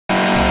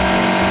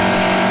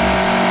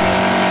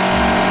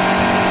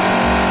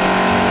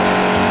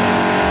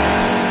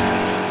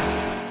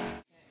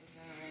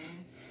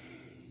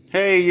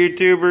Hey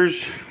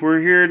YouTubers, we're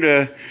here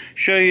to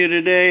show you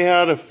today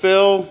how to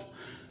fill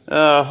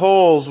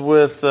holes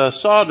with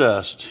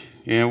sawdust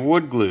and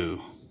wood glue.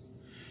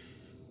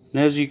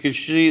 And as you can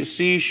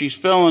see, she's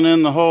filling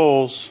in the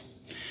holes,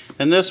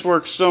 and this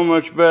works so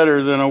much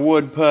better than a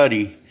wood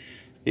putty.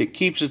 It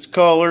keeps its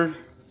color,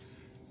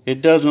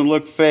 it doesn't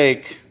look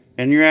fake,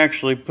 and you're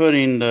actually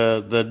putting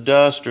the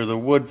dust or the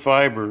wood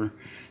fiber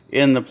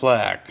in the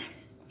plaque.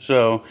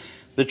 So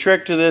the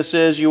trick to this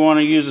is you want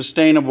to use a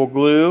stainable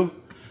glue.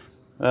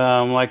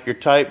 Like your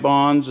tight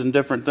bonds and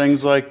different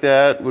things like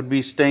that would be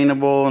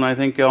stainable, and I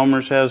think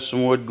Elmer's has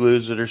some wood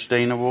glues that are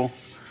stainable.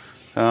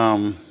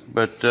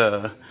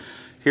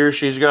 Here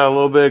she's got a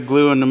little bit of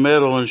glue in the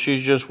middle, and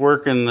she's just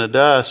working the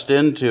dust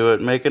into it,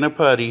 making a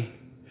putty.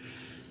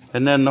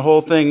 And then the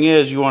whole thing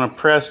is you want to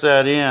press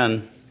that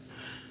in,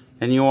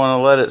 and you want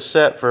to let it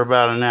set for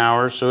about an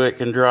hour so it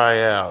can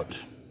dry out.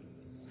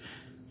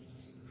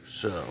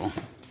 So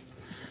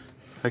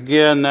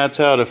again, that's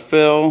how to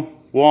fill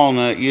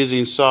walnut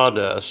using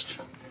sawdust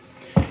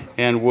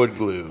and wood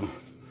glue.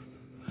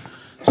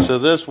 So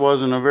this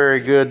wasn't a very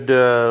good,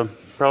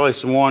 probably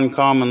some one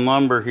common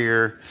lumber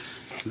here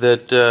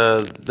that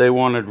they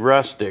wanted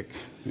rustic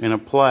in a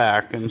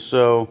plaque, and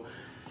so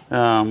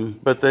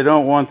but they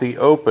don't want the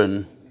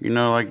open, you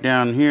know, like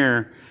down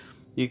here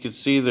you can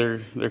see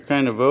they're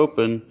kind of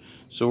open.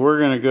 So we're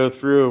going to go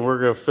through and we're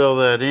going to fill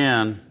that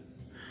in,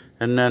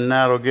 and then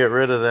that'll get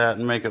rid of that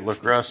and make it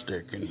look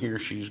rustic. And here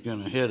she's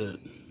going to hit it.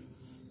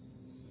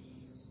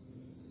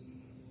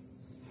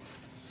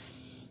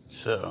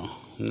 So,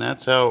 and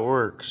that's how it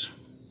works.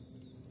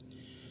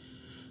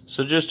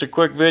 So just a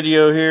quick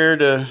video here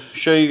to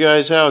show you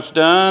guys how it's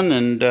done,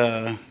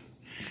 and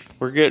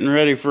we're getting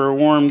ready for a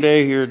warm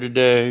day here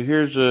today.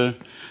 Here's a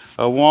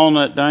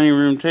walnut dining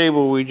room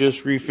table we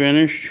just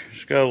refinished.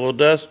 It's got a little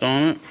dust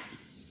on it.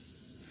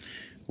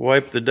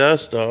 Wipe the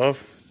dust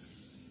off.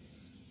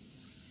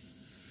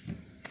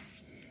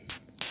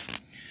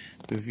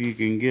 If you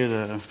can get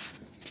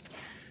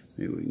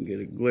maybe we can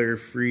get a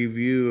glare-free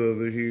view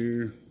of it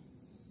here.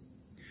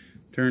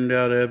 Turned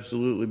out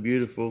absolutely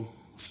beautiful.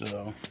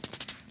 So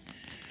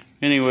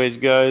anyways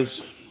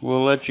guys,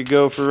 we'll let you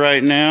go for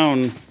right now,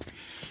 and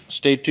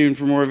stay tuned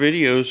for more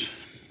videos.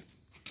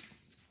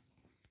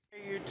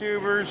 Hey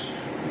YouTubers,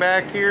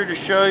 back here to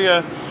show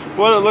you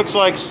what it looks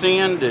like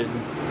sanded.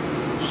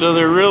 So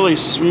they're really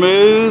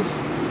smooth,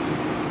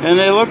 and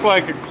they look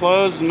like a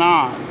closed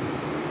knot,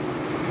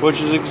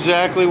 which is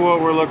exactly what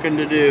we're looking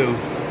to do.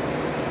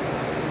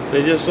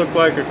 They just look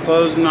like a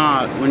closed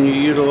knot when you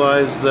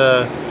utilize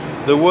the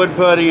wood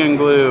putty and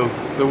glue,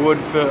 the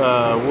wood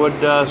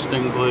dust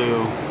and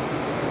glue.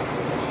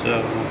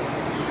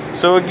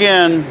 So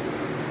again,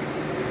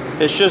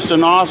 it's just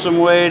an awesome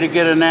way to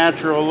get a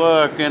natural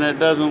look, and it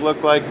doesn't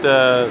look like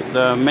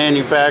the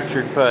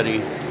manufactured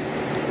putty.